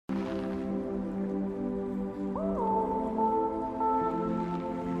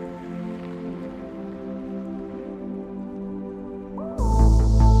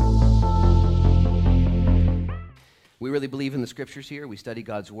We really believe in the scriptures here. We study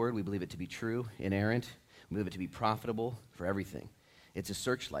God's word. We believe it to be true, inerrant. We believe it to be profitable for everything. It's a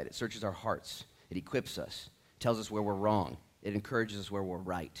searchlight. It searches our hearts. It equips us, tells us where we're wrong. It encourages us where we're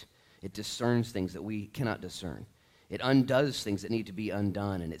right. It discerns things that we cannot discern. It undoes things that need to be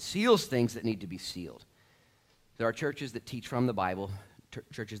undone, and it seals things that need to be sealed. There are churches that teach from the Bible,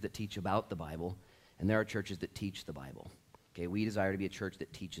 churches that teach about the Bible, and there are churches that teach the Bible. Okay, we desire to be a church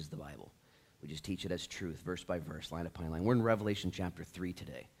that teaches the Bible. We just teach it as truth, verse by verse, line upon line. We're in Revelation chapter 3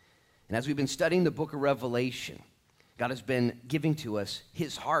 today. And as we've been studying the book of Revelation, God has been giving to us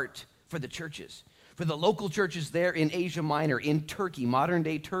his heart for the churches, for the local churches there in Asia Minor, in Turkey,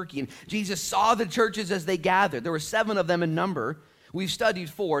 modern-day Turkey. And Jesus saw the churches as they gathered. There were 7 of them in number. We've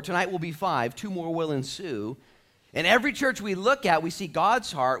studied 4. Tonight will be 5. 2 more will ensue. And every church we look at, we see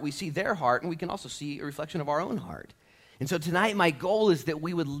God's heart, we see their heart, and we can also see a reflection of our own heart. And so tonight, my goal is that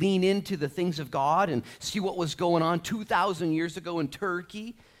we would lean into the things of God and see what was going on 2,000 years ago in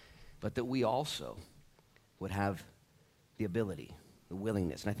Turkey, but that we also would have the ability, the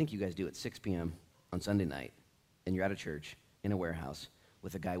willingness, and I think you guys do at 6 p.m. on Sunday night, and you're at a church in a warehouse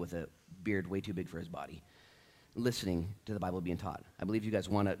with a guy with a beard way too big for his body, listening to the Bible being taught. I believe you guys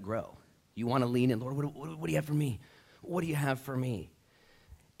want to grow. You want to lean in, Lord, what do you have for me? What do you have for me?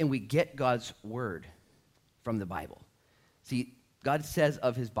 And we get God's word from the Bible. See, God says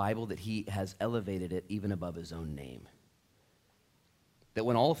of his Bible that he has elevated it even above his own name. That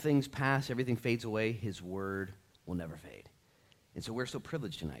when all things pass, everything fades away, his word will never fade. And so we're so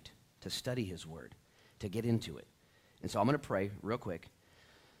privileged tonight to study his word, to get into it. And so I'm going to pray real quick,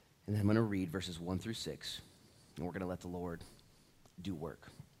 and then I'm going to read verses 1 through 6, and we're going to let the Lord do work.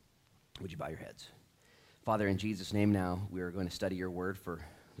 Would you bow your heads? Father, in Jesus' name now, we are going to study your word for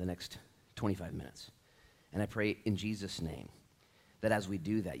the next 25 minutes. And I pray in Jesus' name that as we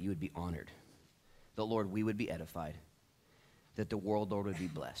do that, you would be honored. That, Lord, we would be edified. That the world, Lord, would be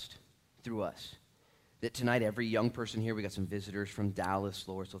blessed through us. That tonight, every young person here, we got some visitors from Dallas,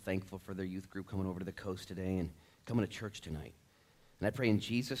 Lord, so thankful for their youth group coming over to the coast today and coming to church tonight. And I pray in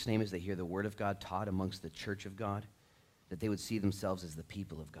Jesus' name as they hear the word of God taught amongst the church of God, that they would see themselves as the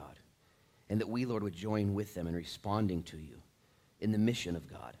people of God. And that we, Lord, would join with them in responding to you in the mission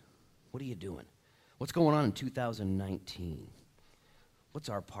of God. What are you doing? What's going on in 2019? What's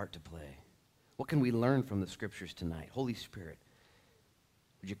our part to play? What can we learn from the scriptures tonight? Holy Spirit,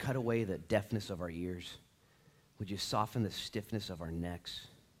 would you cut away the deafness of our ears? Would you soften the stiffness of our necks?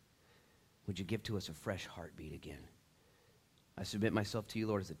 Would you give to us a fresh heartbeat again? I submit myself to you,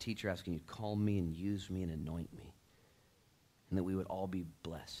 Lord, as a teacher, asking you to call me and use me and anoint me. And that we would all be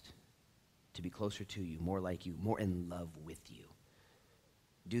blessed to be closer to you, more like you, more in love with you.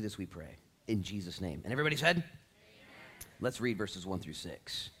 Do this, we pray. In Jesus' name. And everybody said? Amen. Let's read verses 1 through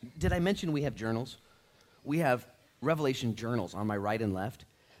 6. Did I mention we have journals? We have Revelation journals on my right and left.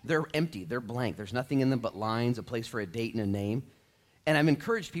 They're empty. They're blank. There's nothing in them but lines, a place for a date and a name. And I've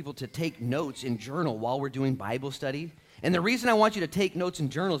encouraged people to take notes in journal while we're doing Bible study. And the reason I want you to take notes in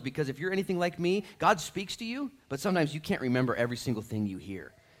journals is because if you're anything like me, God speaks to you, but sometimes you can't remember every single thing you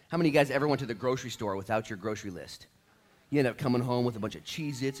hear. How many of you guys ever went to the grocery store without your grocery list? You end up coming home with a bunch of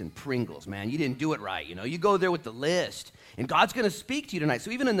Cheez-Its and Pringles, man. You didn't do it right, you know. You go there with the list, and God's going to speak to you tonight.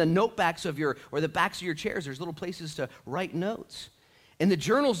 So even in the note backs of or the backs of your chairs, there's little places to write notes. And the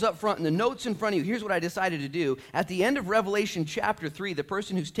journal's up front and the notes in front of you. Here's what I decided to do. At the end of Revelation chapter 3, the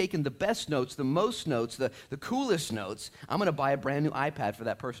person who's taken the best notes, the most notes, the coolest notes, I'm going to buy a brand new iPad for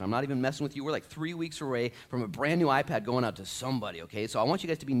that person. I'm not even messing with you. We're like 3 weeks away from a brand new iPad going out to somebody, okay? So I want you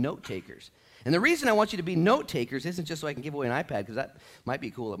guys to be note takers. And the reason I want you to be note takers isn't just so I can give away an iPad, because that might be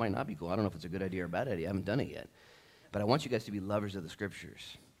cool, it might not be cool. I don't know if it's a good idea or a bad idea. I haven't done it yet. But I want you guys to be lovers of the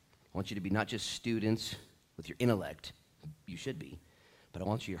scriptures. I want you to be not just students with your intellect. You should be. But I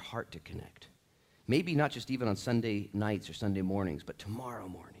want your heart to connect. Maybe not just even on Sunday nights or Sunday mornings, but tomorrow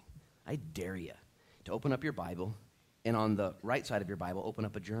morning. I dare you to open up your Bible, and on the right side of your Bible, open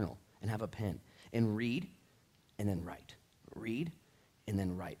up a journal and have a pen and read and then write. Read and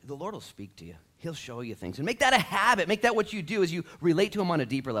then write. The Lord will speak to you. He'll show you things. And make that a habit. Make that what you do as you relate to him on a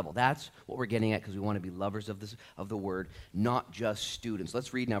deeper level. That's what we're getting at, because we want to be lovers of the word, not just students.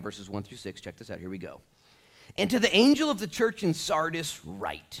 Let's read now verses 1 through 6. Check this out. Here we go. And to the angel of the church in Sardis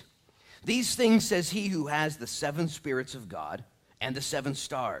write, these things says he who has the 7 spirits of God and the 7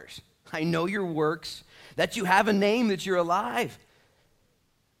 stars. I know your works, that you have a name, that you're alive,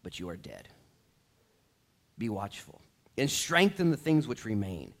 but you are dead. Be watchful and strengthen the things which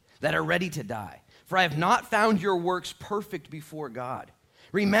remain, that are ready to die. For I have not found your works perfect before God.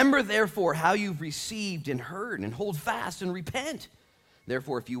 Remember, therefore, how you've received and heard, and hold fast and repent.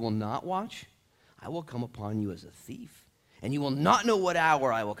 Therefore, if you will not watch, I will come upon you as a thief, and you will not know what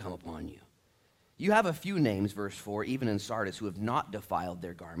hour I will come upon you. You have a few names, verse 4, even in Sardis, who have not defiled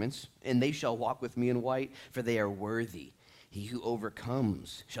their garments, and they shall walk with me in white, for they are worthy. He who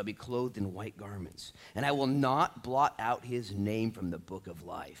overcomes shall be clothed in white garments, and I will not blot out his name from the book of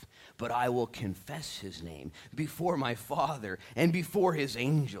life, but I will confess his name before my Father and before his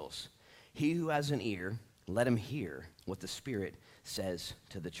angels. He who has an ear, let him hear what the Spirit says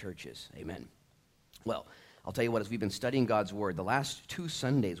to the churches. Amen. Well, I'll tell you what, as we've been studying God's word, the last 2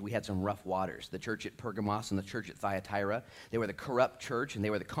 Sundays we had some rough waters. The church at Pergamos and the church at Thyatira, they were the corrupt church and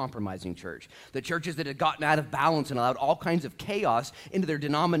they were the compromising church. The churches that had gotten out of balance and allowed all kinds of chaos into their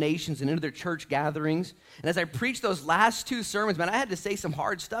denominations and into their church gatherings. And as I preached those last 2 sermons, man, I had to say some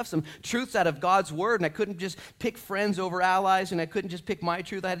hard stuff, some truths out of God's word, and I couldn't just pick friends over allies, and I couldn't just pick my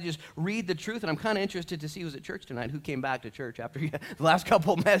truth. I had to just read the truth, and I'm kind of interested to see who's at church tonight, who came back to church after the last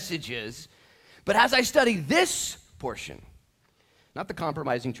couple messages. But as I study this portion, not the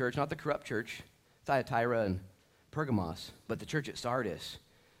compromising church, not the corrupt church, Thyatira and Pergamos, but the church at Sardis,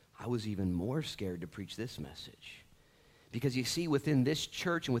 I was even more scared to preach this message. Because you see, within this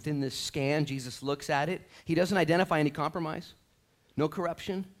church and within this scan, Jesus looks at it. He doesn't identify any compromise, no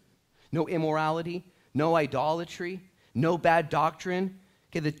corruption, no immorality, no idolatry, no bad doctrine.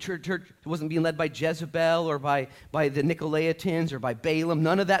 Okay, the church wasn't being led by Jezebel or by the Nicolaitans or by Balaam.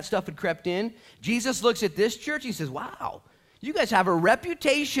 None of that stuff had crept in. Jesus looks at this church. He says, wow, you guys have a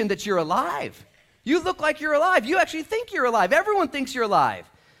reputation that you're alive. You look like you're alive. You actually think you're alive. Everyone thinks you're alive.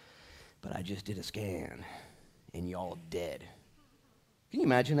 But I just did a scan, and y'all dead. Can you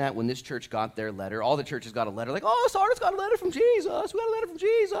imagine that when this church got their letter? All the churches got a letter like, oh, Sardis got a letter from Jesus. We got a letter from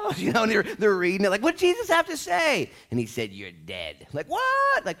Jesus. You know, and they're reading it like, what did Jesus have to say? And he said, you're dead. Like,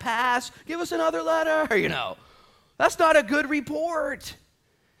 what? Like, pass. Give us another letter. You know, that's not a good report.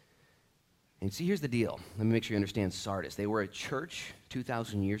 And see, here's the deal. Let me make sure you understand Sardis. They were a church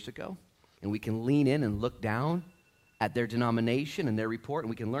 2,000 years ago, and we can lean in and look down at their denomination and their report, and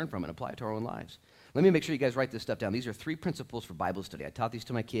we can learn from it and apply it to our own lives. Let me make sure you guys write this stuff down. These are 3 principles for Bible study. I taught these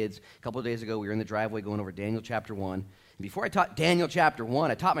to my kids a couple of days ago. We were in the driveway going over Daniel chapter 1. And before I taught Daniel chapter 1,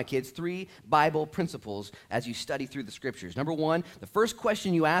 I taught my kids 3 Bible principles as you study through the scriptures. Number 1, the first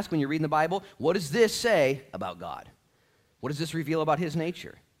question you ask when you're reading the Bible, what does this say about God? What does this reveal about his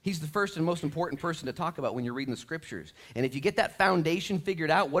nature? He's the first and most important person to talk about when you're reading the scriptures. And if you get that foundation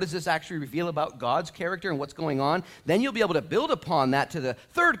figured out, what does this actually reveal about God's character and what's going on, then you'll be able to build upon that to the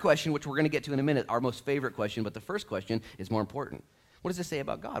third question, which we're going to get to in a minute, our most favorite question, but the first question is more important. What does this say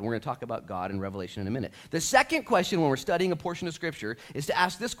about God? We're going to talk about God in Revelation in a minute. The second question when we're studying a portion of Scripture is to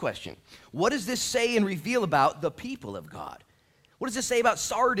ask this question. What does this say and reveal about the people of God? What does this say about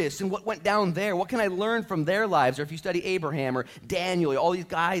Sardis and what went down there? What can I learn from their lives? Or if you study Abraham or Daniel, all these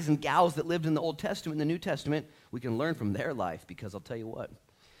guys and gals that lived in the Old Testament and the New Testament, we can learn from their life because I'll tell you what,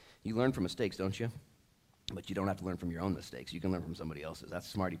 you learn from mistakes, don't you? But you don't have to learn from your own mistakes. You can learn from somebody else's. That's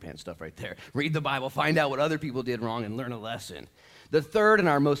smarty pants stuff right there. Read the Bible, find out what other people did wrong, and learn a lesson. The third and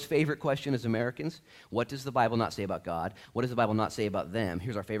our most favorite question as Americans, what does the Bible not say about God? What does the Bible not say about them?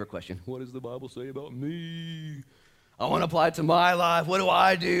 Here's our favorite question. What does the Bible say about me? I want to apply it to my life. What do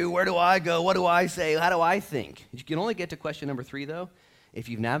I do? Where do I go? What do I say? How do I think? You can only get to question number 3, though, if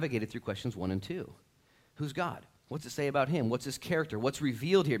you've navigated through questions 1 and 2. Who's God? What's it say about him? What's his character? What's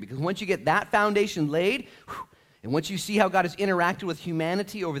revealed here? Because once you get that foundation laid, and once you see how God has interacted with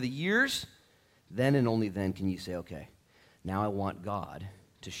humanity over the years, then and only then can you say, okay, now I want God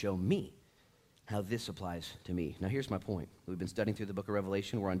to show me how this applies to me. Now, here's my point. We've been studying through the book of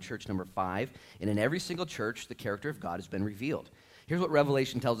Revelation. We're on church number 5, and in every single church, the character of God has been revealed. Here's what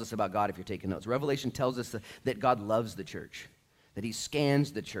Revelation tells us about God if you're taking notes. Revelation tells us that God loves the church, that he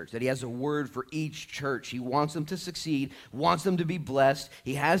scans the church, that he has a word for each church. He wants them to succeed, wants them to be blessed.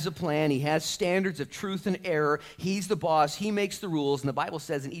 He has a plan. He has standards of truth and error. He's the boss. He makes the rules, and the Bible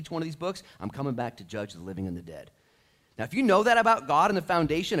says in each one of these books, I'm coming back to judge the living and the dead. Now, if you know that about God and the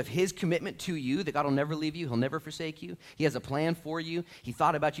foundation of his commitment to you, that God will never leave you, he'll never forsake you, he has a plan for you, he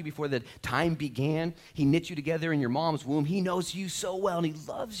thought about you before the time began, he knit you together in your mom's womb, he knows you so well, and he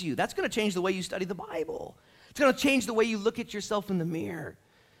loves you. That's going to change the way you study the Bible. It's going to change the way you look at yourself in the mirror.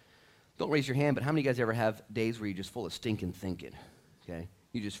 Don't raise your hand, but how many of you guys ever have days where you're just full of stinking thinking, okay?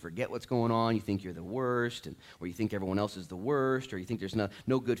 You just forget what's going on, you think you're the worst, or you think everyone else is the worst, or you think there's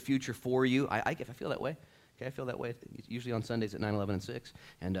no good future for you. I feel that way. Okay, I feel that way usually on Sundays at 9, 11, and 6.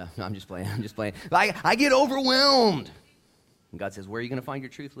 And no, I'm just playing. I get overwhelmed. And God says, where are you going to find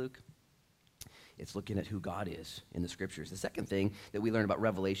your truth, Luke? It's looking at who God is in the Scriptures. The second thing that we learn about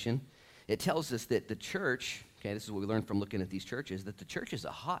Revelation, it tells us that the church, okay, this is what we learned from looking at these churches, that the church is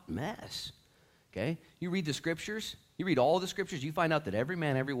a hot mess. okay? You read the scriptures, you read all the scriptures, you find out that every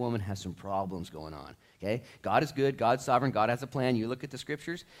man, every woman has some problems going on, okay? God is good, God's sovereign, God has a plan. You look at the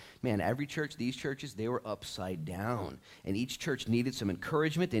scriptures, man, every church, these churches, they were upside down. And each church needed some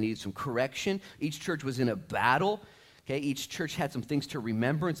encouragement, they needed some correction. Each church was in a battle, okay? Each church had some things to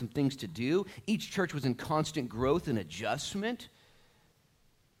remember and some things to do. Each church was in constant growth and adjustment.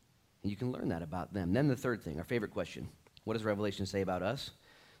 And you can learn that about them. Then the third thing, our favorite question, what does Revelation say about us?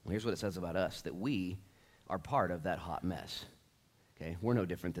 Well, here's what it says about us, that we are part of that hot mess. Okay, we're no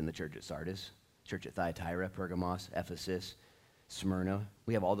different than the church at Sardis, church at Thyatira, Pergamos, Ephesus, Smyrna.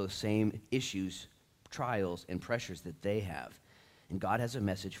 We have all those same issues, trials, and pressures that they have. And God has a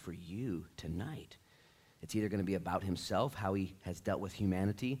message for you tonight. It's either going to be about himself, how he has dealt with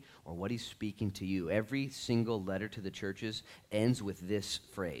humanity, or what he's speaking to you. Every single letter to the churches ends with this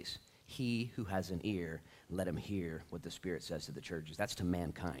phrase, he who has an ear, let him hear what the Spirit says to the churches. That's to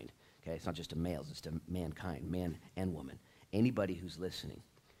mankind. Okay, it's not just to males, it's to mankind, man and woman. Anybody who's listening.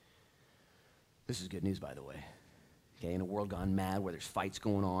 This is good news, by the way. Okay, in a world gone mad where there's fights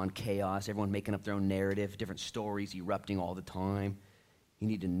going on, chaos, everyone making up their own narrative, different stories erupting all the time, you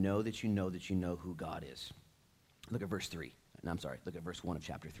need to know that you know who God is. Look at verse 3. No, I'm sorry, look at verse 1 of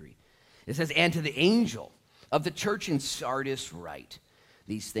chapter 3. It says, and to the angel of the church in Sardis write,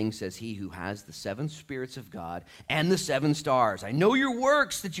 these things says he who has the 7 spirits of God and the 7 stars. I know your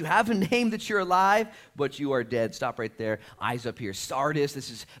works, that you have a name, that you're alive, but you are dead. Stop right there. Eyes up here. Sardis, this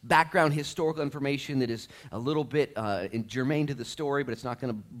is background historical information that is a little bit germane to the story, but it's not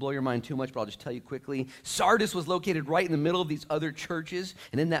going to blow your mind too much, but I'll just tell you quickly. Sardis was located right in the middle of these other churches,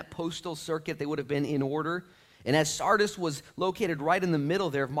 and in that postal circuit, they would have been in order. And as Sardis was located right in the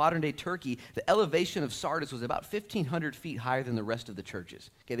middle there of modern-day Turkey, the elevation of Sardis was about 1,500 feet higher than the rest of the churches.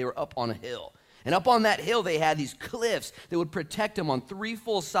 Okay, they were up on a hill. And up on that hill, they had these cliffs that would protect them on 3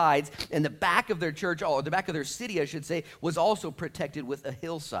 full sides, and the back of their church, or the back of their city, I should say, was also protected with a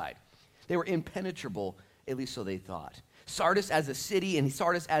hillside. They were impenetrable, at least so they thought. Sardis as a city and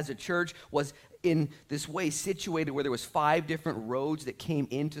Sardis as a church was in this way situated where there was 5 different roads that came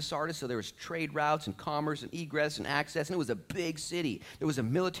into Sardis. So there was trade routes and commerce and egress and access, and it was a big city. There was a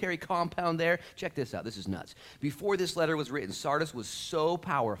military compound there. Check this out. This is nuts. Before this letter was written, Sardis was so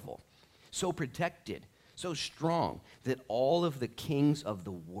powerful, so protected, so strong that all of the kings of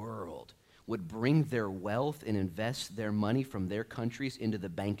the world would bring their wealth and invest their money from their countries into the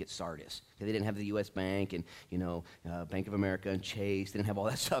bank at Sardis. They didn't have the U.S. Bank and, Bank of America and Chase. They didn't have all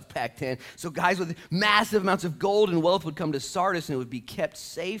that stuff back then. So guys with massive amounts of gold and wealth would come to Sardis, and it would be kept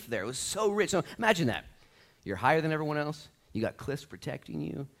safe there. It was so rich. So imagine that. You're higher than everyone else. You got cliffs protecting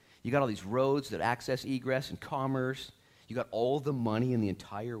you. You got all these roads that access egress and commerce. You got all the money in the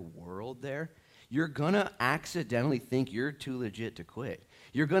entire world there. You're going to accidentally think you're too legit to quit.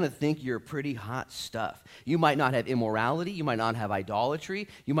 You're going to think you're pretty hot stuff. You might not have immorality. You might not have idolatry.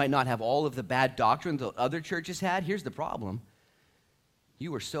 You might not have all of the bad doctrine that other churches had. Here's the problem.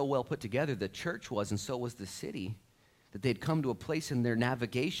 You were so well put together, the church was, and so was the city, that they'd come to a place in their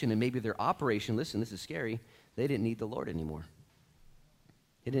navigation and maybe their operation, listen, this is scary, they didn't need the Lord anymore.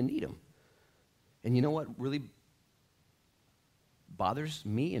 They didn't need him. And you know what really bothers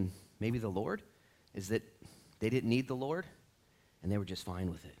me and maybe the Lord is that they didn't need the Lord, and they were just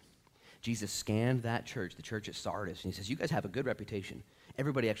fine with it. Jesus scanned that church, the church at Sardis, and he says, you guys have a good reputation.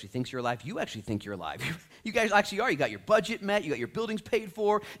 Everybody actually thinks you're alive. You actually think you're alive. You guys actually are. You got your budget met. You got your buildings paid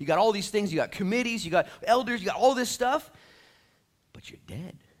for. You got all these things. You got committees. You got elders. You got all this stuff. But you're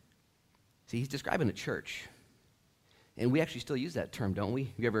dead. See, he's describing a church. And we actually still use that term, don't we?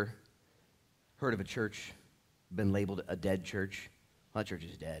 Have you ever heard of a church, been labeled a dead church? Well, that church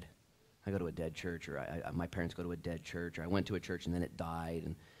is dead. I go to a dead church, or my parents go to a dead church, or I went to a church and then it died.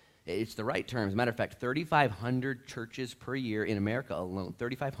 And it's the right term. As a matter of fact, 3,500 churches per year in America alone,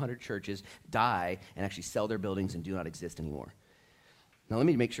 3,500 churches die and actually sell their buildings and do not exist anymore. Now, let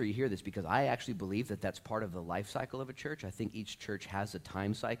me make sure you hear this, because I actually believe that that's part of the life cycle of a church. I think each church has a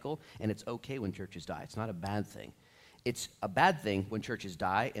time cycle, and it's okay when churches die. It's not a bad thing. It's a bad thing when churches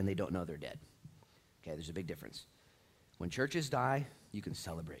die and they don't know they're dead. Okay, there's a big difference. When churches die, you can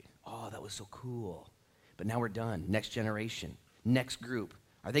celebrate. Oh, that was so cool. But now we're done. Next generation, next group.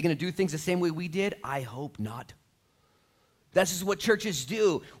 Are they going to do things the same way we did? I hope not. This is what churches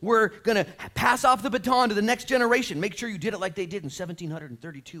do. We're going to pass off the baton to the next generation. Make sure you did it like they did in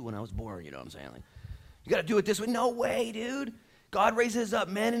 1732 when I was born, you know what I'm saying? Like, you got to do it this way. No way, dude. God raises up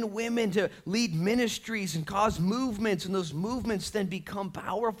men and women to lead ministries and cause movements, and those movements then become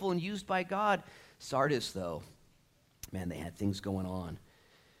powerful and used by God. Sardis, though, man, they had things going on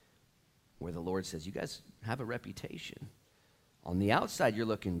where the Lord says, you guys have a reputation. On the outside, you're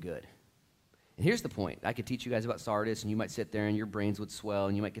looking good. And here's the point. I could teach you guys about Sardis, and you might sit there and your brains would swell,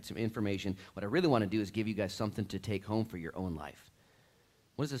 and you might get some information. What I really want to do is give you guys something to take home for your own life.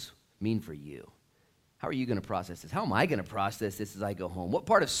 What does this mean for you? How are you going to process this? How am I going to process this as I go home? What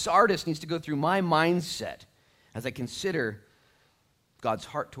part of Sardis needs to go through my mindset as I consider God's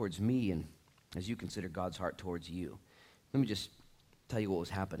heart towards me and as you consider God's heart towards you? Let me just tell you what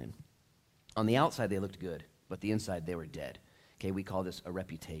was happening. On the outside, they looked good, but the inside, they were dead. Okay, we call this a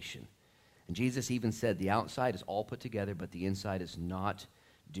reputation. And Jesus even said the outside is all put together, but the inside is not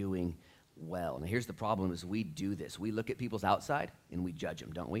doing well. Now, here's the problem is we do this. We look at people's outside and we judge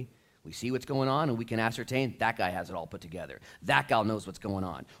them, don't we? We see what's going on, and we can ascertain that guy has it all put together. That gal knows what's going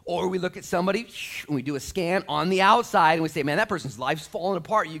on. Or we look at somebody, and we do a scan on the outside, and we say, man, that person's life's falling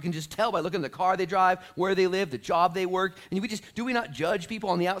apart. You can just tell by looking at the car they drive, where they live, the job they work. And do we not judge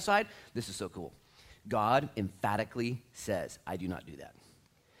people on the outside? This is so cool. God emphatically says, I do not do that.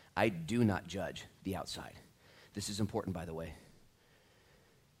 I do not judge the outside. This is important, by the way.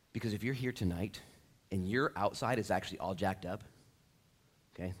 Because if you're here tonight, and your outside is actually all jacked up,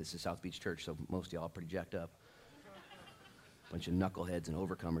 okay, this is South Beach Church, so most of y'all are pretty jacked up. Bunch of knuckleheads and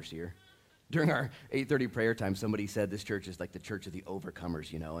overcomers here. During our 8:30 prayer time, somebody said this church is like the church of the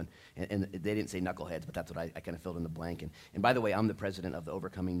overcomers, and they didn't say knuckleheads, but that's what I kind of filled in the blank. And by the way, I'm the president of the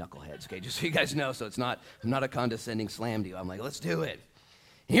Overcoming Knuckleheads, okay, just so you guys know, so I'm not a condescending slam to you. I'm like, let's do it.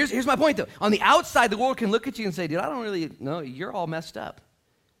 And here's my point, though. On the outside, the world can look at you and say, dude, I don't really know, you're all messed up.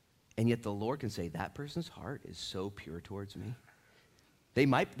 And yet the Lord can say, that person's heart is so pure towards me. They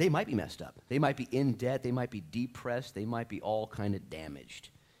might be messed up. They might be in debt. They might be depressed. They might be all kind of damaged.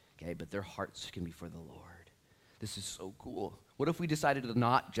 Okay, but their hearts can be for the Lord. This is so cool. What if we decided to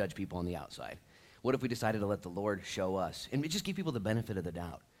not judge people on the outside? What if we decided to let the Lord show us? And just give people the benefit of the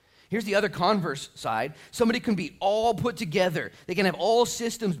doubt. Here's the other converse side. Somebody can be all put together. They can have all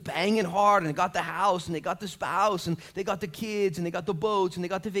systems banging hard, and they got the house, and they got the spouse, and they got the kids, and they got the boats, and they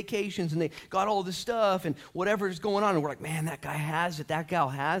got the vacations, and they got all this stuff, and whatever is going on. And we're like, man, that guy has it. That gal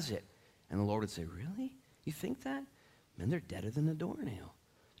has it. And the Lord would say, really? You think that? Man, they're deader than a doornail.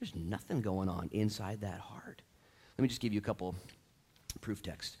 There's nothing going on inside that heart. Let me just give you a couple proof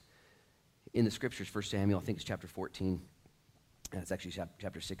texts. In the scriptures, 1 Samuel, I think it's chapter 14. And it's actually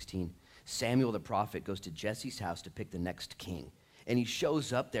chapter 16. Samuel the prophet goes to Jesse's house to pick the next king. And he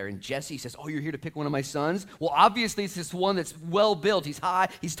shows up there, and Jesse says, oh, you're here to pick one of my sons? Well, obviously, it's this one that's well-built. He's high,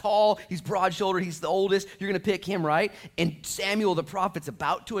 he's tall, he's broad-shouldered, he's the oldest. You're going to pick him, right? And Samuel the prophet's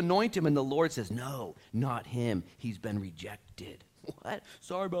about to anoint him, and the Lord says, no, not him. He's been rejected. What?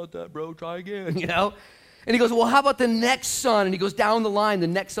 Sorry about that, bro. Try again, And he goes, well, how about the next son? And he goes down the line. The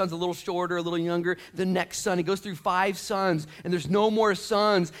next son's a little shorter, a little younger. The next son, he goes through 5 sons, and there's no more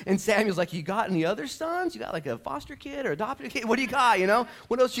sons. And Samuel's like, you got any other sons? You got like a foster kid or adopted kid? What do you got,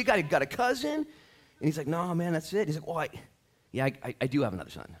 What else you got? You got a cousin? And he's like, no, man, that's it. He's like, well, I do have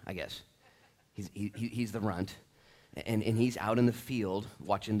another son, I guess. He's the runt. And he's out in the field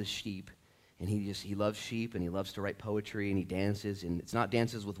watching the sheep. And he loves sheep, and he loves to write poetry, and he dances. And it's not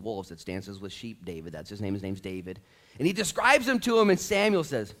dances with wolves, it's dances with sheep, David. That's his name. His name's David. And he describes him to him, and Samuel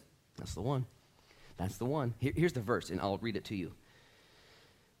says, that's the one. That's the one. Here's the verse, and I'll read it to you.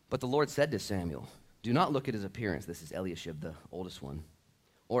 But the Lord said to Samuel, do not look at his appearance, this is Eliashib, the oldest one,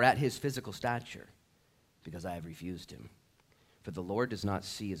 or at his physical stature, because I have refused him. For the Lord does not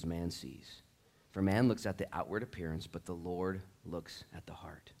see as man sees. For man looks at the outward appearance, but the Lord looks at the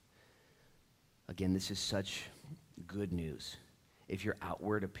heart. Again, this is such good news. If your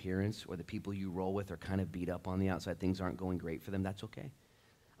outward appearance or the people you roll with are kind of beat up on the outside, things aren't going great for them, that's okay.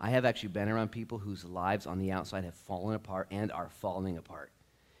 I have actually been around people whose lives on the outside have fallen apart and are falling apart.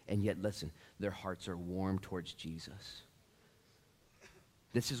 And yet, listen, their hearts are warm towards Jesus.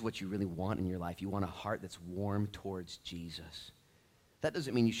 This is what you really want in your life. You want a heart that's warm towards Jesus. That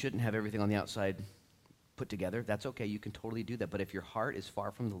doesn't mean you shouldn't have everything on the outside put together. That's okay. You can totally do that. But if your heart is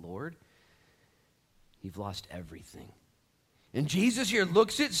far from the Lord, you've lost everything. And Jesus here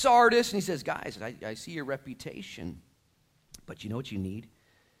looks at Sardis and he says, guys, I see your reputation, but you know what you need?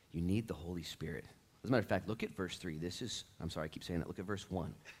 You need the Holy Spirit. As a matter of fact, look at verse 3. I keep saying that. Look at verse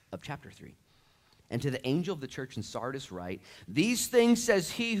 1 of chapter 3. And to the angel of the church in Sardis write, these things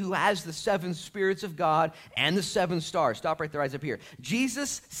says he who has the 7 spirits of God and the 7 stars. Stop right there, eyes up here.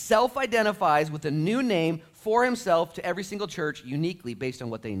 Jesus self-identifies with a new name for himself to every single church uniquely based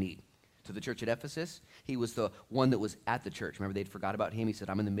on what they need. To the church at Ephesus, he was the one that was at the church. Remember, they'd forgot about him. He said,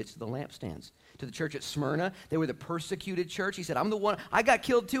 I'm in the midst of the lampstands. To the church at Smyrna, they were the persecuted church. He said, I'm the one, I got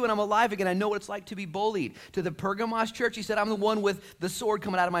killed too, and I'm alive again. I know what it's like to be bullied. To the Pergamos church, he said, I'm the one with the sword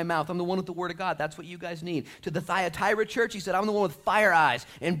coming out of my mouth. I'm the one with the word of God. That's what you guys need. To the Thyatira church, he said, I'm the one with fire eyes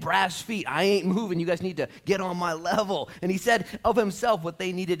and brass feet. I ain't moving. You guys need to get on my level. And he said of himself what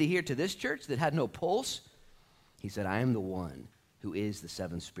they needed to hear. To this church that had no pulse, he said, I am the one who is the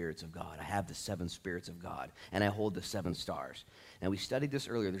seven spirits of God. I have the seven spirits of God, and I hold the seven stars. Now, we studied this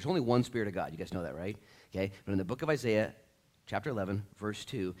earlier. There's only one spirit of God. You guys know that, right? Okay. But in the book of Isaiah, chapter 11, verse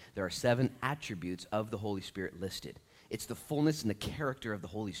 2, there are 7 attributes of the Holy Spirit listed. It's the fullness and the character of the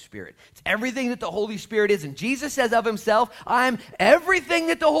Holy Spirit. It's everything that the Holy Spirit is. And Jesus says of himself, I'm everything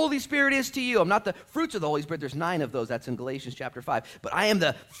that the Holy Spirit is to you. I'm not the fruits of the Holy Spirit. There's 9 of those. That's in Galatians chapter 5. But I am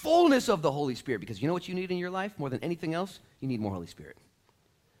the fullness of the Holy Spirit. Because you know what you need in your life more than anything else? You need more Holy Spirit.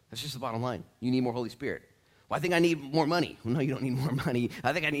 That's just the bottom line. You need more Holy Spirit. Well, I think I need more money. Well, no, you don't need more money.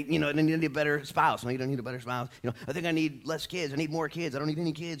 I think I need, I need a better spouse. No, you don't need a better spouse. I think I need less kids. I need more kids. I don't need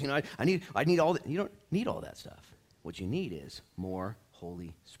any kids. I need all that. You don't need all that stuff. What you need is more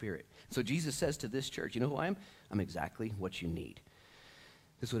Holy Spirit. So Jesus says to this church, you know who I am? I'm exactly what you need.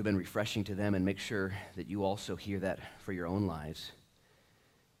 This would have been refreshing to them, and make sure that you also hear that for your own lives.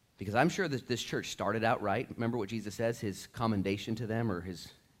 Because I'm sure that this church started out right. Remember what Jesus says, his commendation to them, or his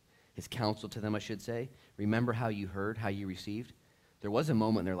counsel to them, I should say. Remember how you heard, how you received. There was a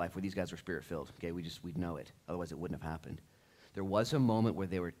moment in their life where these guys were spirit-filled. Okay, we'd know it. Otherwise, it wouldn't have happened. There was a moment where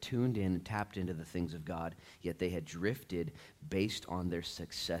they were tuned in and tapped into the things of God, yet they had drifted based on their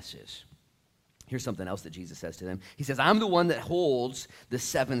successes. Here's something else that Jesus says to them. He says, I'm the one that holds the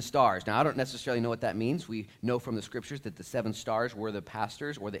 7 stars. Now, I don't necessarily know what that means. We know from the scriptures that the 7 stars were the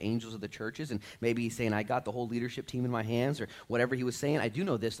pastors or the angels of the churches, and maybe he's saying, I got the whole leadership team in my hands, or whatever he was saying. I do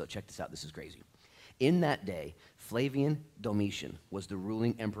know this, though. Check this out. This is crazy. In that day, Flavian Domitian was the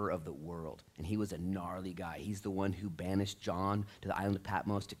ruling emperor of the world, and he was a gnarly guy. He's the one who banished John to the island of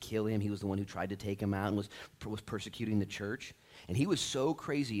Patmos to kill him. He was the one who tried to take him out and was persecuting the church. And he was so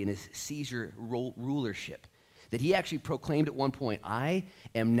crazy in his Caesar rulership that he actually proclaimed at one point, I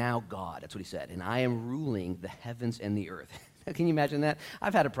am now God. That's what he said. And I am ruling the heavens and the earth. Can you imagine that?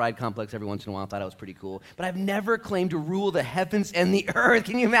 I've had a pride complex every once in a while. I thought I was pretty cool. But I've never claimed to rule the heavens and the earth.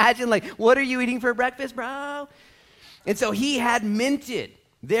 Can you imagine? Like, what are you eating for breakfast, bro? And so he had minted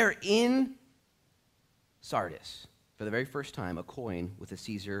there in Sardis for the very first time a coin with a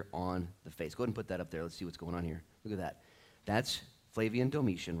Caesar on the face. Go ahead and put that up there. Let's see what's going on here. Look at that. That's Flavian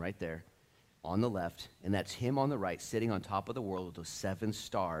Domitian right there on the left, and that's him on the right sitting on top of the world with those 7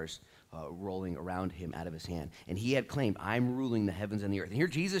 stars rolling around him out of his hand. And he had claimed, I'm ruling the heavens and the earth. And here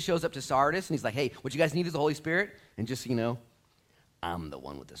Jesus shows up to Sardis, and he's like, hey, what you guys need is the Holy Spirit. And just so you know, I'm the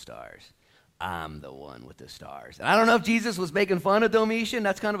one with the stars. I'm the one with the stars. And I don't know if Jesus was making fun of Domitian.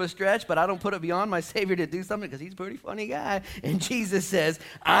 That's kind of a stretch, but I don't put it beyond my Savior to do something because he's a pretty funny guy. And Jesus says,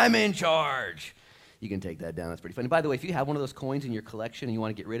 I'm in charge. You can take that down. That's pretty funny. By the way, if you have one of those coins in your collection and you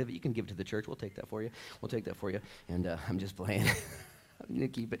want to get rid of it, you can give it to the church. We'll take that for you. And I'm just playing. I'm going to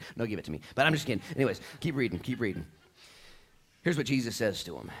keep it. No, give it to me. But I'm just kidding. Anyways, keep reading. Here's what Jesus says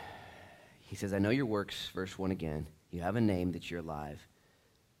to him. He says, I know your works, verse 1 again. You have a name that you're alive,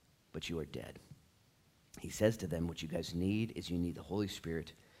 but you are dead. He says to them, what you guys need is you need the Holy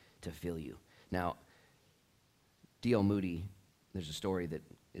Spirit to fill you. Now, D.L. Moody, there's a story that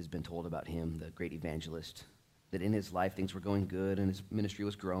has been told about him, the great evangelist, that in his life things were going good and his ministry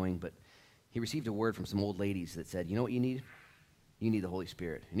was growing, but he received a word from some old ladies that said, you know what you need? You need the Holy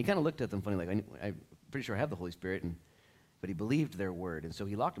Spirit. And he kind of looked at them funny, like, I'm pretty sure I have the Holy Spirit, but he believed their word. And so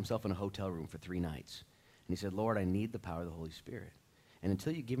he locked himself in a hotel room for 3 nights. And he said, Lord, I need the power of the Holy Spirit. And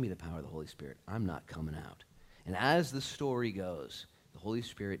until you give me the power of the Holy Spirit, I'm not coming out. And as the story goes, the Holy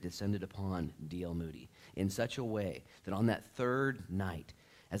Spirit descended upon D.L. Moody in such a way that on that 3rd night,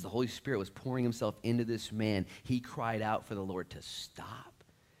 as the Holy Spirit was pouring himself into this man, he cried out for the Lord to stop.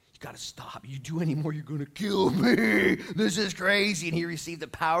 You got to stop. You do any more, you're going to kill me. This is crazy. And he received the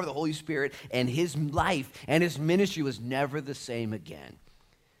power of the Holy Spirit, and his life and his ministry was never the same again.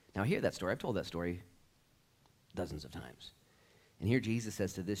 Now, hear that story. I've told that story dozens of times. And here Jesus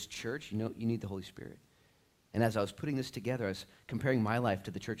says to this church, you need the Holy Spirit. And as I was putting this together, I was comparing my life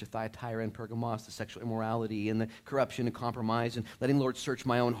to the church of Thyatira and Pergamos, the sexual immorality and the corruption and compromise, and letting the Lord search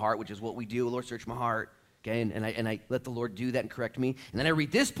my own heart, which is what we do. Lord, search my heart. Okay, and I let the Lord do that and correct me. And then I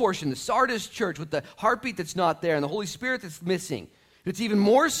read this portion, the Sardis church, with the heartbeat that's not there and the Holy Spirit that's missing. It's even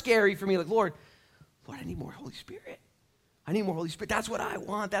more scary for me. Like, Lord, I need more Holy Spirit. I need more Holy Spirit. That's what I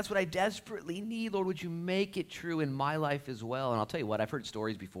want. That's what I desperately need. Lord, would you make it true in my life as well? And I'll tell you what, I've heard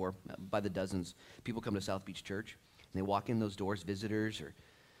stories before by the dozens. People come to South Beach Church, and they walk in those doors, visitors or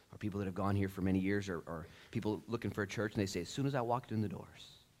people that have gone here for many years or people looking for a church, and they say, as soon as I walked in the doors,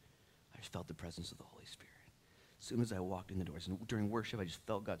 I just felt the presence of the Holy Spirit. As soon as I walked in the doors, and during worship, I just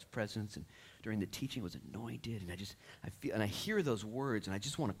felt God's presence, and during the teaching, it was anointed, and I hear those words, and I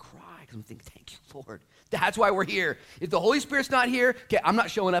just want to cry, because I'm thinking, thank you, Lord. That's why we're here. If the Holy Spirit's not here, okay, I'm not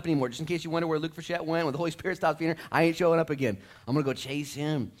showing up anymore. Just in case you wonder where Luke Frechette went, when the Holy Spirit stops being here, I ain't showing up again. I'm going to go chase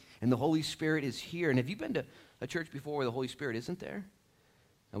him, and the Holy Spirit is here. And have you been to a church before where the Holy Spirit isn't there?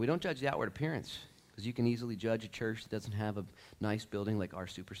 Now, we don't judge the outward appearance, because you can easily judge a church that doesn't have a nice building like our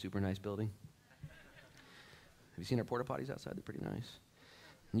super, super nice building. Have you seen our porta potties outside? They're pretty nice.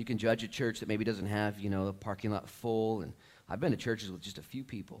 And you can judge a church that maybe doesn't have, a parking lot full. And I've been to churches with just a few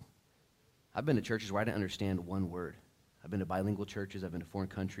people. I've been to churches where I didn't understand one word. I've been to bilingual churches. I've been to foreign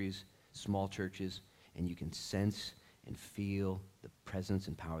countries, small churches, and you can sense and feel the presence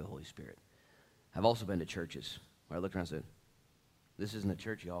and power of the Holy Spirit. I've also been to churches where I looked around and said, this isn't a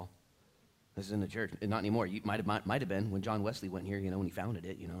church, y'all. This isn't a church. And not anymore. You might have been when John Wesley went here, when he founded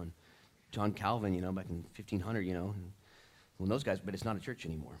it, and John Calvin, back in 1500, well, those guys, but it's not a church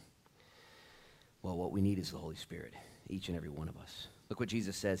anymore. Well, what we need is the Holy Spirit, each and every one of us. Look what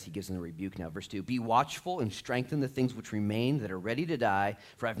Jesus says. He gives them a rebuke now. Verse 2, be watchful and strengthen the things which remain that are ready to die,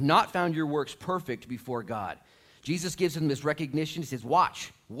 for I have not found your works perfect before God. Jesus gives them this recognition. He says,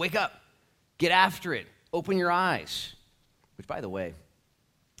 watch, wake up, get after it, open your eyes. Which, by the way,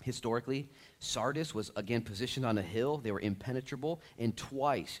 historically, Sardis was, again, positioned on a hill. They were impenetrable. And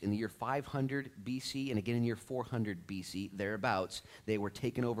twice, in the year 500 BC and again in the year 400 BC, thereabouts, they were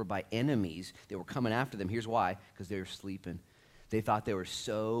taken over by enemies. They were coming after them. Here's why, because they were sleeping. They thought they were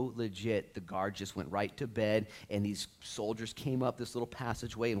so legit, the guard just went right to bed, and these soldiers came up this little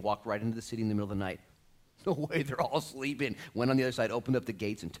passageway and walked right into the city in the middle of the night. No way, they're all sleeping. Went on the other side, opened up the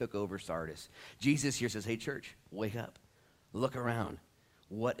gates, and took over Sardis. Jesus here says, hey, church, wake up. Look around.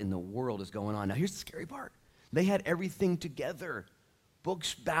 What in the world is going on? Now, here's the scary part. They had everything together.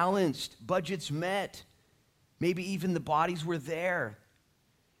 Books balanced. Budgets met. Maybe even the bodies were there.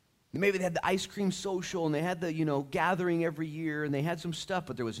 Maybe they had the ice cream social, and they had the, gathering every year, and they had some stuff,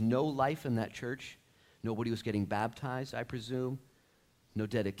 but there was no life in that church. Nobody was getting baptized, I presume. No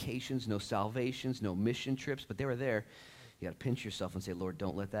dedications, no salvations, no mission trips, but they were there. You got to pinch yourself and say, Lord,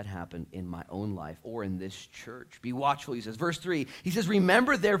 don't let that happen in my own life or in this church. Be watchful, he says. Verse 3, he says,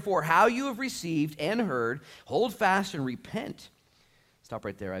 remember, therefore, how you have received and heard. Hold fast and repent. Stop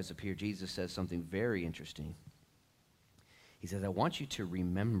right there, eyes up here. Jesus says something very interesting. He says, I want you to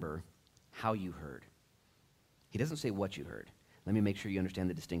remember how you heard. He doesn't say what you heard. Let me make sure you understand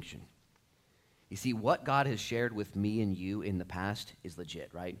the distinction. You see, what God has shared with me and you in the past is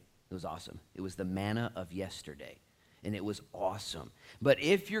legit, right? It was awesome. It was the manna of yesterday. And it was awesome. But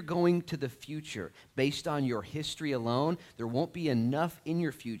if you're going to the future based on your history alone, there won't be enough in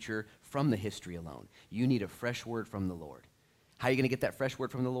your future from the history alone. You need a fresh word from the Lord. How are you going to get that fresh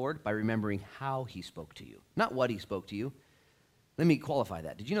word from the Lord? By remembering how he spoke to you, not what he spoke to you. Let me qualify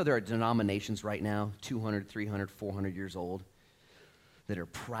that. Did you know there are denominations right now, 200, 300, 400 years old, that are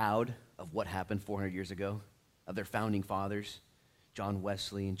proud of what happened 400 years ago, of their founding fathers? John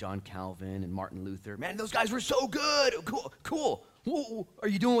Wesley and John Calvin and Martin Luther. Man, those guys were so good. Cool. Whoa, are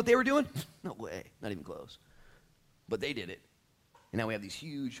you doing what they were doing? No way. Not even close. But they did it. And now we have these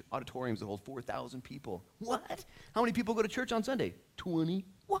huge auditoriums that hold 4,000 people. What? How many people go to church on Sunday? 20.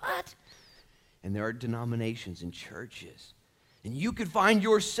 What? And there are denominations and churches. And you could find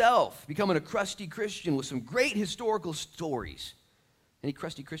yourself becoming a crusty Christian with some great historical stories. Any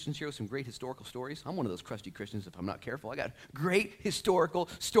crusty Christians here with some great historical stories? I'm one of those crusty Christians if I'm not careful. I got great historical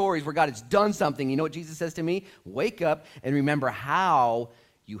stories where God has done something. You know what Jesus says to me? Wake up and remember how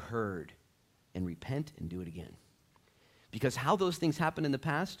you heard and repent and do it again. Because how those things happened in the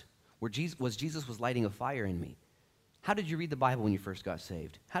past Jesus was lighting a fire in me. How did you read the Bible when you first got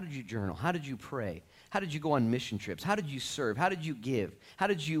saved? How did you journal? How did you pray? How did you go on mission trips? How did you serve? How did you give? How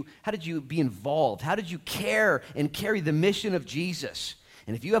did you be involved? How did you care and carry the mission of Jesus?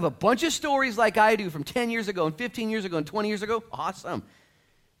 And if you have a bunch of stories like I do from 10 years ago and 15 years ago and 20 years ago, awesome.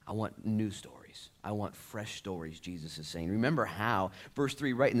 I want new stories. I want fresh stories, Jesus is saying. Remember how. Verse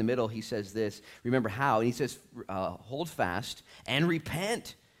 3, right in the middle, he says this. Remember how. And he says, hold fast and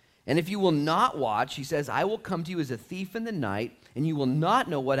repent. And if you will not watch, he says, I will come to you as a thief in the night, and you will not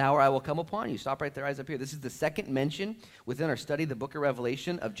know what hour I will come upon you. Stop right there, eyes up here. This is the second mention within our study of the book of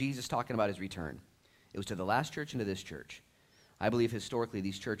Revelation of Jesus talking about his return. It was to the last church and to this church. I believe historically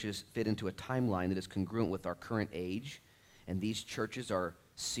these churches fit into a timeline that is congruent with our current age and these churches are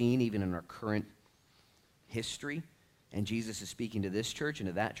seen even in our current history, and Jesus is speaking to this church and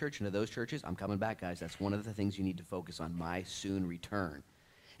to that church and to those churches, I'm coming back, guys. That's one of the things you need to focus on, my soon return.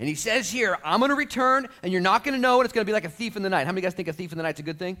 And he says here, I'm going to return, and you're not going to know it. It's going to be like a thief in the night. How many of you guys think a thief in the night's a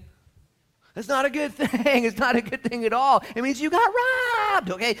good thing? That's not a good thing. It's not a good thing at all. It means you got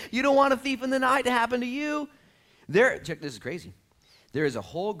robbed, okay? You don't want a thief in the night to happen to you. Check, this is crazy. There is a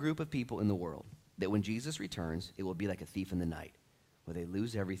whole group of people in the world that when Jesus returns, it will be like a thief in the night, where they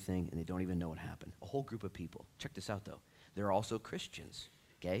lose everything and they don't even know what happened. A whole group of people. Check this out, though. There are also Christians,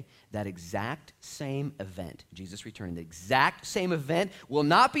 okay? That exact same event, Jesus returning, the exact same event will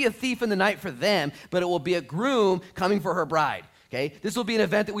not be a thief in the night for them, but it will be a groom coming for her bride. Okay? This will be an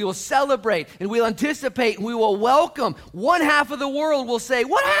event that we will celebrate and we'll anticipate and we will welcome. One half of the world will say,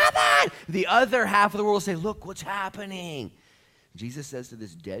 what happened? The other half of the world will say, look what's happening. Jesus says to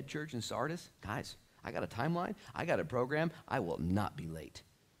this dead church in Sardis, guys, I got a timeline. I got a program. I will not be late.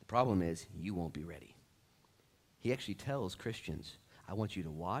 The problem is you won't be ready. He actually tells Christians, I want you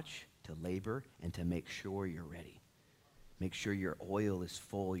to watch, to labor, and to make sure you're ready. Make sure your oil is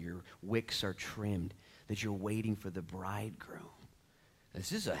full, your wicks are trimmed, that you're waiting for the bridegroom.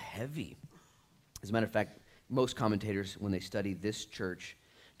 This is a heavy. As a matter of fact, most commentators, when they study this church,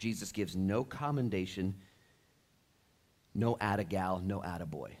 Jesus gives no commendation, no atta-gal, no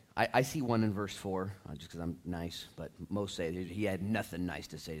atta-boy. I see one in verse 4, just because I'm nice, but most say he had nothing nice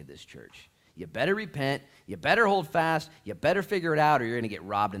to say to this church. You better repent, you better hold fast, you better figure it out, or you're going to get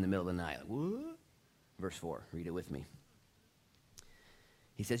robbed in the middle of the night. Like, what? Verse 4, read it with me.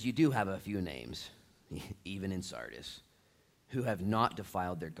 He says, you do have a few names, even in Sardis, who have not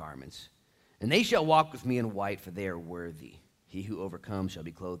defiled their garments. And they shall walk with me in white, for they are worthy. He who overcomes shall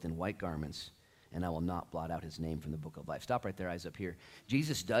be clothed in white garments, and I will not blot out his name from the book of life. Stop right there, eyes up here.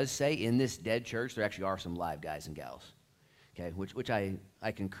 Jesus does say in this dead church, there actually are some live guys and gals, okay, which I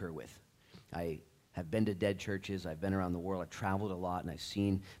concur with. I have been to dead churches. I've been around the world. I've traveled a lot, and I've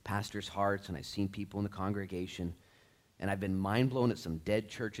seen pastors' hearts, and I've seen people in the congregation. And I've been mind blown at some dead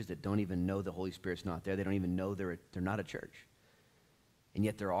churches that don't even know the Holy Spirit's not there. They don't even know they're not a church. And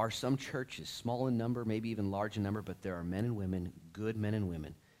yet there are some churches, small in number, maybe even large in number, but there are men and women, good men and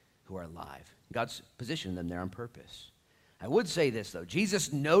women, who are alive. God's positioned them there on purpose. I would say this, though.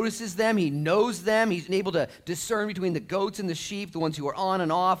 Jesus notices them. He knows them. He's able to discern between the goats and the sheep, the ones who are on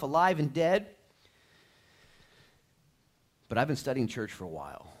and off, alive and dead. But I've been studying church for a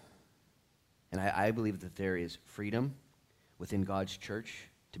while. And I believe that there is freedom within God's church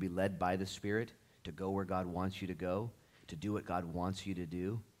to be led by the Spirit, to go where God wants you to go, to do what God wants you to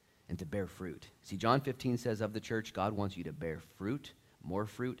do, and to bear fruit. See, John 15 says of the church, God wants you to bear fruit, more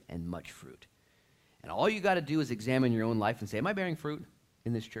fruit, and much fruit. And all you got to do is examine your own life and say, am I bearing fruit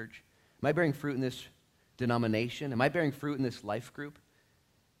in this church? Am I bearing fruit in this denomination? Am I bearing fruit in this life group?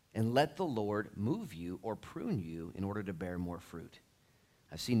 And let the Lord move you or prune you in order to bear more fruit.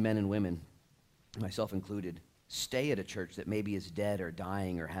 I've seen men and women, myself included, stay at a church that maybe is dead or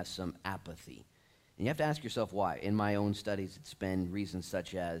dying or has some apathy. And you have to ask yourself why. In my own studies, it's been reasons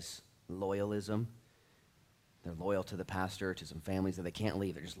such as loyalism. They're loyal to the pastor, to some families that they can't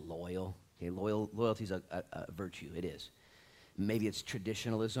leave. They're just loyal. Okay, loyalty is a virtue. It is. Maybe it's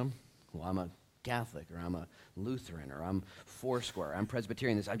traditionalism. Well, I'm a Catholic, or I'm a Lutheran, or I'm Foursquare, I'm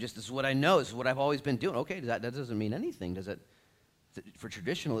Presbyterian. This is what I know. This is what I've always been doing. Okay, that doesn't mean anything, does it? For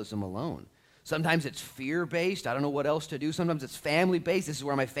traditionalism alone. Sometimes it's fear-based. I don't know what else to do. Sometimes it's family-based. This is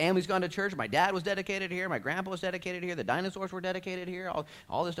where my family's gone to church. My dad was dedicated here. My grandpa was dedicated here. The dinosaurs were dedicated here.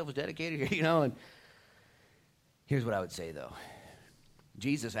 All this stuff was dedicated here, you know. And here's what I would say, though.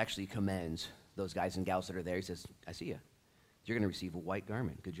 Jesus actually commends those guys and gals that are there. He says, I see you. You're going to receive a white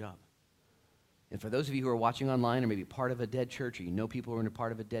garment. Good job. And for those of you who are watching online or maybe part of a dead church, or you know people who are in a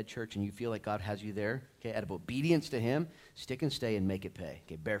part of a dead church and you feel like God has you there, okay, out of obedience to him, stick and stay and make it pay.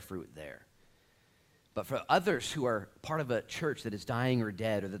 Okay, bear fruit there. But for others who are part of a church that is dying or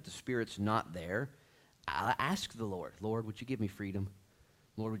dead or that the Spirit's not there, ask the Lord, Lord, would you give me freedom?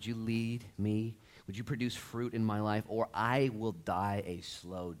 Lord, would you lead me? Would you produce fruit in my life, or I will die a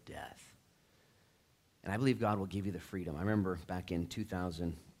slow death? And I believe God will give you the freedom. I remember back in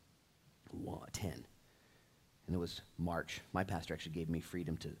 2010, and it was March, my pastor actually gave me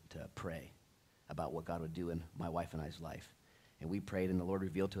freedom to pray about what God would do in my wife and I's life. And we prayed, and the Lord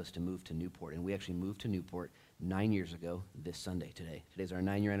revealed to us to move to Newport. And we actually moved to Newport 9 years ago this Sunday today. Today's our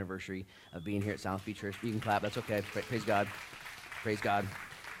 9-year anniversary of being here at South Beach Church. You can clap. That's okay. Praise God. Praise God.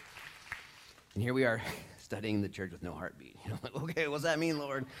 And here we are studying the church with no heartbeat. You know, like, okay, what does that mean,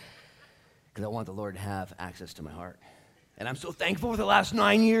 Lord? Because I want the Lord to have access to my heart. And I'm so thankful for the last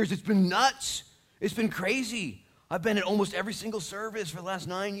 9 years. It's been nuts. It's been crazy. I've been at almost every single service for the last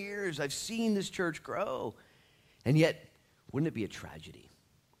 9 years. I've seen this church grow. And yet, wouldn't it be a tragedy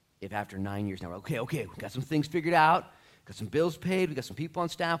if after 9 years now, we're okay, we got some things figured out, got some bills paid, we got some people on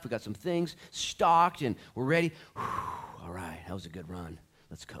staff, we got some things stocked, and we're ready. Whew, all right, that was a good run.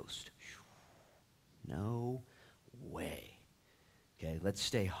 Let's coast. No way. Okay, let's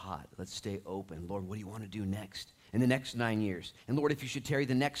stay hot. Let's stay open. Lord, what do you want to do next? In the next 9 years. And Lord, if you should tarry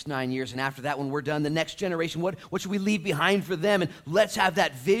the next 9 years, and after that, when we're done, the next generation, what should we leave behind for them? And let's have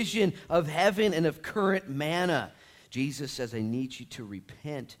that vision of heaven and of current manna. Jesus says, I need you to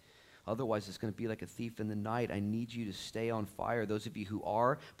repent. Otherwise, it's going to be like a thief in the night. I need you to stay on fire. Those of you who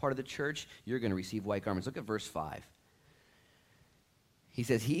are part of the church, you're going to receive white garments. Look at verse 5. He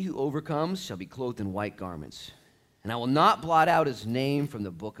says, he who overcomes shall be clothed in white garments. And I will not blot out his name from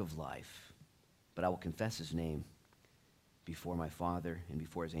the book of life, but I will confess his name before my Father and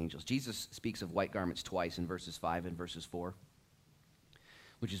before his angels. Jesus speaks of white garments twice in verses 5 and verses 4,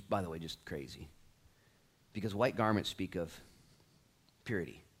 which is, by the way, just crazy. Because white garments speak of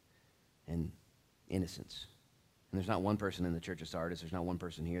purity and innocence. And there's not one person in the church of Sardis, there's not one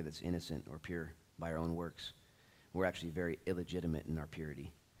person here that's innocent or pure by our own works. We're actually very illegitimate in our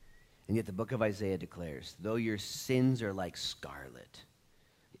purity. And yet the book of Isaiah declares, though your sins are like scarlet,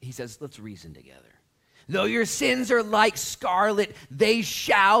 he says, let's reason together. Though your sins are like scarlet, they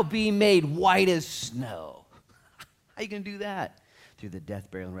shall be made white as snow. How are you going to do that? Through the death,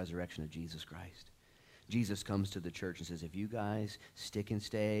 burial, and resurrection of Jesus Christ. Jesus comes to the church and says, if you guys stick and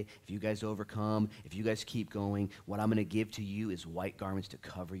stay, if you guys overcome, if you guys keep going, what I'm going to give to you is white garments to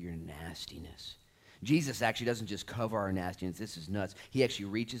cover your nastiness. Jesus actually doesn't just cover our nastiness. This is nuts. He actually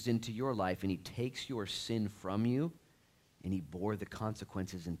reaches into your life and he takes your sin from you and he bore the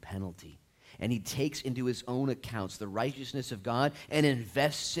consequences and penalty. And he takes into his own accounts the righteousness of God and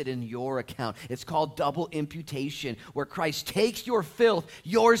invests it in your account. It's called double imputation, where Christ takes your filth,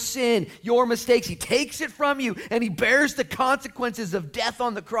 your sin, your mistakes. He takes it from you and he bears the consequences of death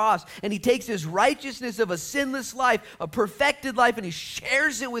on the cross. And he takes his righteousness of a sinless life, a perfected life, and he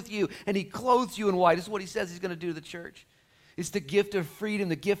shares it with you and he clothes you in white. This is what he says he's going to do to the church. It's the gift of freedom,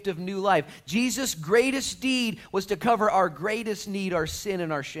 the gift of new life. Jesus' greatest deed was to cover our greatest need, our sin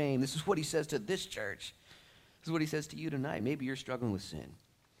and our shame. This is what he says to this church. This is what he says to you tonight. Maybe you're struggling with sin.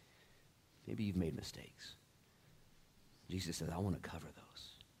 Maybe you've made mistakes. Jesus says, I want to cover those.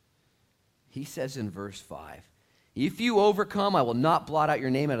 He says in verse 5, if you overcome, I will not blot out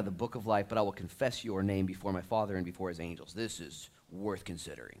your name out of the book of life, but I will confess your name before my Father and before his angels. This is worth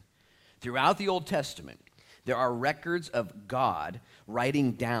considering. Throughout the Old Testament, there are records of God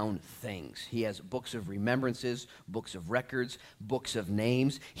writing down things. He has books of remembrances, books of records, books of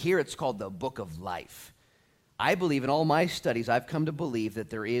names. Here it's called the book of life. I believe in all my studies, I've come to believe that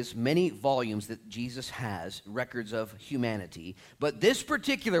there is many volumes that Jesus has, records of humanity. But this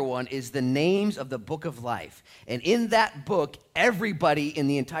particular one is the names of the book of life. And in that book, everybody in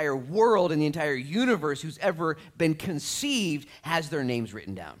the entire world, in the entire universe who's ever been conceived has their names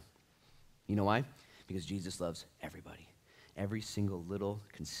written down. You know why? Because Jesus loves everybody, every single little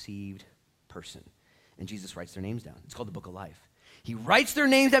conceived person. And Jesus writes their names down. It's called the book of life. He writes their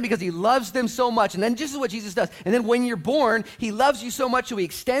names down because he loves them so much. And then this is what Jesus does. And then when you're born, he loves you so much so he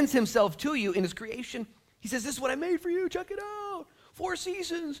extends himself to you in his creation. He says, this is what I made for you. Check it out. 4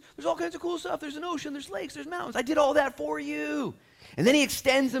 seasons. There's all kinds of cool stuff. There's an ocean. There's lakes. There's mountains. I did all that for you. And then he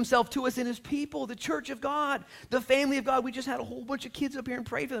extends himself to us in his people, the church of God, the family of God. We just had a whole bunch of kids up here and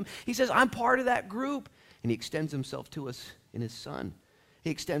prayed for them. He says, I'm part of that group. And he extends himself to us in his Son.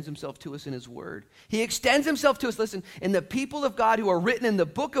 He extends himself to us in his word. He extends himself to us, listen, in the people of God who are written in the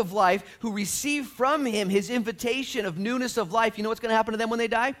book of life, who receive from him his invitation of newness of life. You know what's going to happen to them when they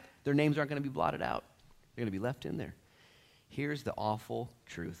die? Their names aren't going to be blotted out. They're going to be left in there. Here's the awful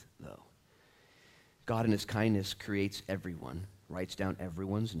truth, though. God in his kindness creates everyone, writes down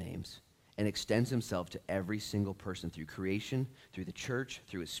everyone's names, and extends himself to every single person through creation, through the church,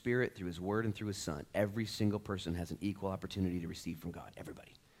 through his Spirit, through his word, and through his Son. Every single person has an equal opportunity to receive from God.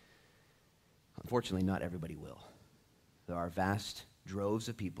 Everybody. Unfortunately, not everybody will. There are vast droves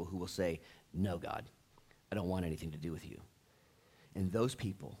of people who will say, no, God, I don't want anything to do with you. And those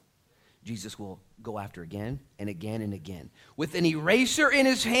people, Jesus will go after again and again and again with an eraser in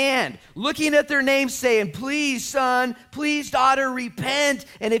his hand, looking at their names saying, please, son, please, daughter, repent.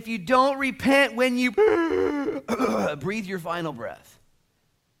 And if you don't repent when you breathe your final breath,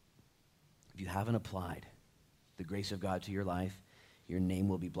 if you haven't applied the grace of God to your life, your name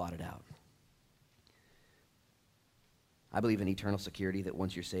will be blotted out. I believe in eternal security, that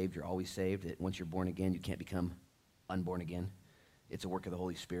once you're saved, you're always saved, that once you're born again, you can't become unborn again. It's a work of the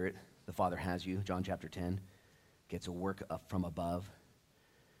Holy Spirit. The Father has you, John chapter 10. gets a work up from above.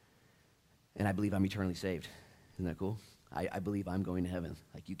 And I believe I'm eternally saved. Isn't that cool? I believe I'm going to heaven.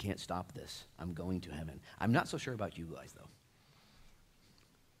 Like, you can't stop this. I'm going to heaven. I'm not so sure about you guys, though.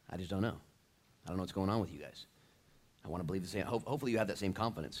 I just don't know. I don't know what's going on with you guys. I want to believe the same. Hopefully you have that same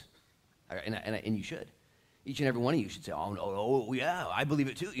confidence. And you should. Each and every one of you should say, oh, yeah, I believe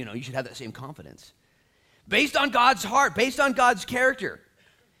it too. You should have that same confidence. Based on God's heart, based on God's character.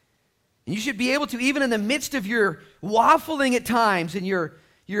 And you should be able to, even in the midst of your waffling at times and your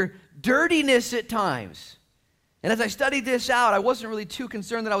dirtiness at times. And as I studied this out, I wasn't really too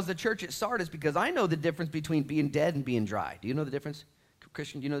concerned that I was the church at Sardis, because I know the difference between being dead and being dry. Do you know the difference?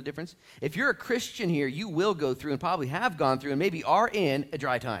 Christian, do you know the difference? If you're a Christian here, you will go through and probably have gone through and maybe are in a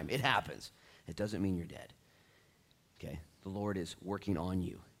dry time. It happens. It doesn't mean you're dead. Okay? The Lord is working on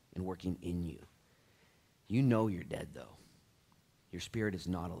you and working in you. You know you're dead, though. Your spirit is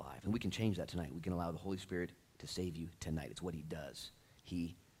not alive. And we can change that tonight. We can allow the Holy Spirit to save you tonight. It's what he does.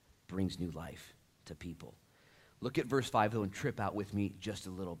 He brings new life to people. Look at verse 5, though, and trip out with me just a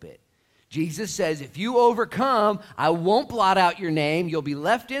little bit. Jesus says, if you overcome, I won't blot out your name. You'll be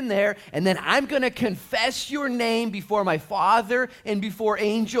left in there, and then I'm going to confess your name before my Father and before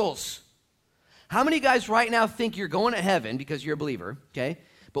angels. How many guys right now think you're going to heaven because you're a believer, okay?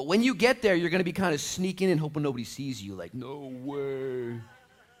 But when you get there, you're going to be kind of sneaking and hoping nobody sees you, like, no way.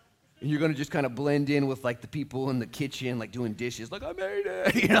 And you're going to just kind of blend in with, like, the people in the kitchen, like, doing dishes. Like, I made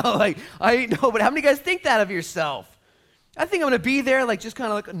it. Like, I ain't know. But how many guys think that of yourself? I think I'm going to be there, like, just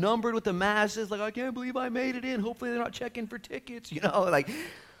kind of, like, numbered with the masses. Like, I can't believe I made it in. Hopefully they're not checking for tickets, Like,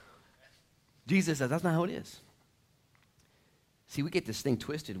 Jesus says that's not how it is. See, we get this thing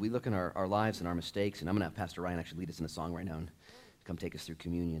twisted. We look in our lives and our mistakes. And I'm going to have Pastor Ryan actually lead us in a song right now and come take us through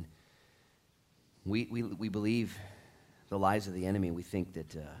communion. We believe the lies of the enemy. We think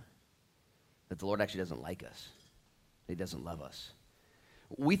that the Lord actually doesn't like us. He doesn't love us.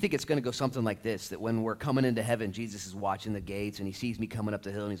 We think it's going to go something like this, that when we're coming into heaven, Jesus is watching the gates, and he sees me coming up the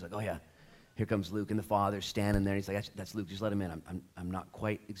hill, and he's like, oh, yeah, here comes Luke, and the Father's standing there. And he's like, that's Luke, just let him in. I'm not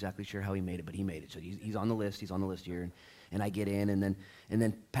quite exactly sure how he made it, but he made it. So he's on the list. He's on the list here, and I get in, and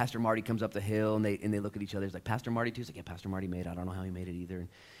then Pastor Marty comes up the hill, and they look at each other. He's like, Pastor Marty too? He's like, yeah, Pastor Marty made it. I don't know how he made it either.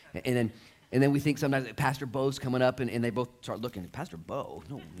 And then we think sometimes that Pastor Bo's coming up, and they both start looking. Pastor Bo?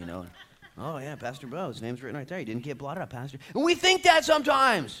 No, Oh, yeah, Pastor Bo. His name's written right there. He didn't get blotted out, Pastor. And we think that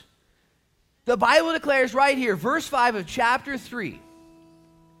sometimes. The Bible declares right here, verse 5 of chapter 3,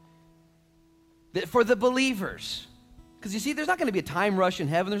 that for the believers, because you see, there's not going to be a time rush in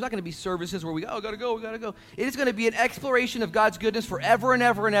heaven. There's not going to be services where we got to go. It is going to be an exploration of God's goodness forever and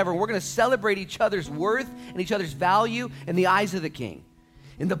ever and ever. And we're going to celebrate each other's worth and each other's value in the eyes of the King.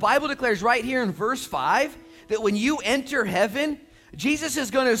 And the Bible declares right here in verse 5 that when you enter heaven, Jesus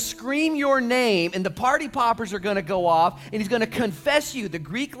is going to scream your name, and the party poppers are going to go off, and he's going to confess you. The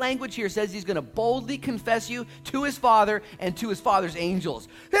Greek language here says he's going to boldly confess you to his Father and to his Father's angels.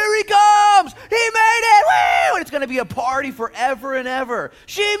 Here he comes! He made it! Woo! And it's going to be a party forever and ever.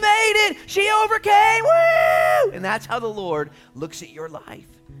 She made it! She overcame! Woo! And that's how the Lord looks at your life.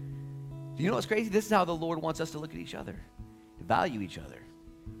 Do you know what's crazy? This is how the Lord wants us to look at each other, value each other,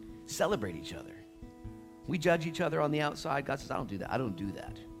 celebrate each other. We judge each other on the outside. God says, I don't do that. I don't do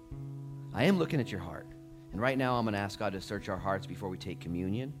that. I am looking at your heart. And right now, I'm going to ask God to search our hearts before we take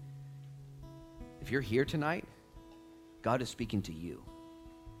communion. If you're here tonight, God is speaking to you.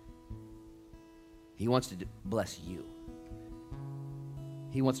 He wants to bless you.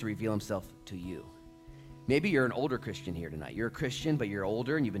 He wants to reveal himself to you. Maybe you're an older Christian here tonight. You're a Christian, but you're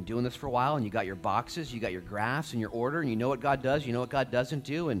older, and you've been doing this for a while, and you got your boxes, you got your graphs and your order, and you know what God does, you know what God doesn't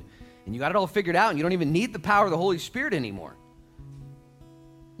do, and you got it all figured out, and you don't even need the power of the Holy Spirit anymore.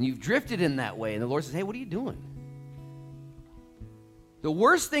 And you've drifted in that way, and the Lord says, hey, what are you doing? The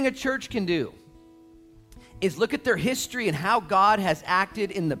worst thing a church can do is look at their history and how God has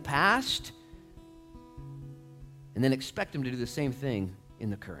acted in the past and then expect him to do the same thing in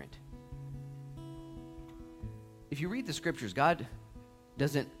the current. If you read the scriptures, God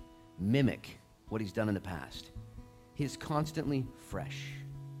doesn't mimic what he's done in the past. He is constantly fresh.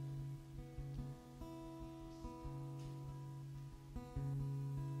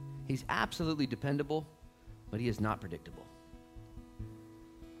 He's absolutely dependable, but he is not predictable.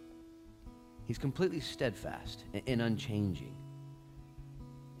 He's completely steadfast and unchanging,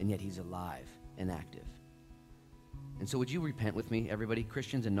 and yet he's alive and active. And so would you repent with me, everybody,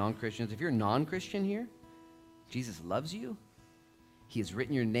 Christians and non-Christians? If you're a non-Christian here, Jesus loves you. He has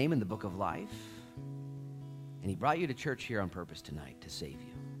written your name in the book of life, and he brought you to church here on purpose tonight to save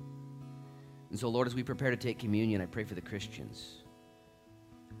you. And so, Lord, as we prepare to take communion, I pray for the Christians.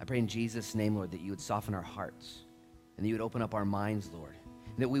 I pray in Jesus' name, Lord, that you would soften our hearts, And that you would open up our minds, Lord.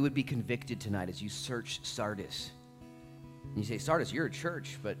 And that we would be convicted tonight as you search Sardis. And you say, Sardis, you're a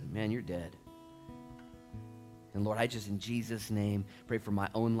church, but man, you're dead. And Lord, I just in Jesus' name pray for my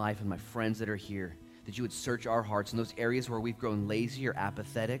own life and my friends that are here, that you would search our hearts in those areas where we've grown lazy or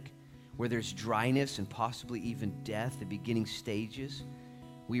apathetic, where there's dryness and possibly even death, the beginning stages.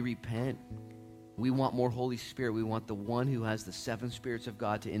 We repent. We want more Holy Spirit. We want the one who has the 7 spirits of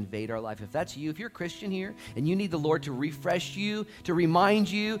God to invade our life. If that's you, if you're a Christian here and you need the Lord to refresh you, to remind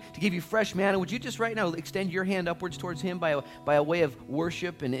you, to give you fresh manna, would you just right now extend your hand upwards towards him by a way of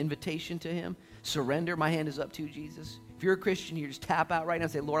worship and invitation to him? Surrender. My hand is up to you, Jesus. If you're a Christian here, just tap out right now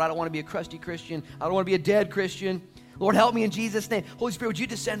and say, Lord, I don't want to be a crusty Christian. I don't want to be a dead Christian. Lord, help me in Jesus' name. Holy Spirit, would you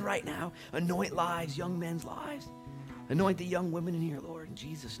descend right now? Anoint lives, young men's lives. Anoint the young women in here, Lord, in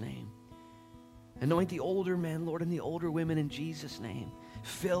Jesus' name. Anoint the older men, Lord, and the older women in Jesus' name.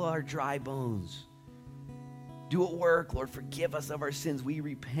 Fill our dry bones. Do a work, Lord. Forgive us of our sins. We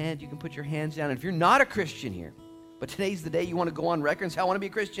repent. You can put your hands down. And if you're not a Christian here, but today's the day you want to go on record and say, I want to be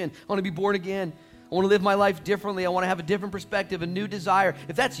a Christian. I want to be born again. I want to live my life differently. I want to have a different perspective, a new desire.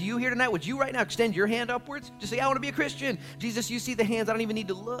 If that's you here tonight, would you right now extend your hand upwards? Just say, I want to be a Christian. Jesus, you see the hands. I don't even need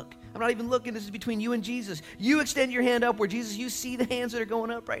to look. I'm not even looking. This is between you and Jesus. You extend your hand upward. Jesus, you see the hands that are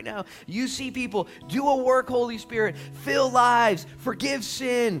going up right now. You see people. Do a work, Holy Spirit. Fill lives. Forgive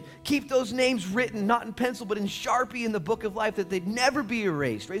sin. Keep those names written, not in pencil, but in Sharpie in the book of life, that they'd never be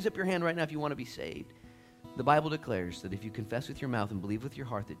erased. Raise up your hand right now if you want to be saved. The Bible declares that if you confess with your mouth and believe with your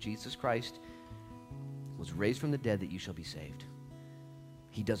heart that Jesus Christ was raised from the dead, that you shall be saved.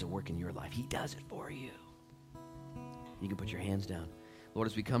 He does a work in your life. He does it for you. You can put your hands down. Lord,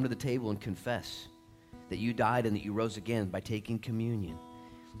 as we come to the table and confess that you died and that you rose again by taking communion,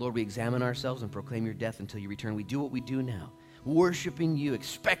 Lord, we examine ourselves and proclaim your death until you return. We do what we do now, worshiping you,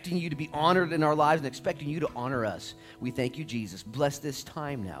 expecting you to be honored in our lives and expecting you to honor us. We thank you, Jesus. Bless this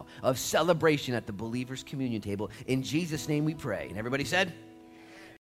time now of celebration at the believer's communion table. In Jesus' name we pray. And everybody said...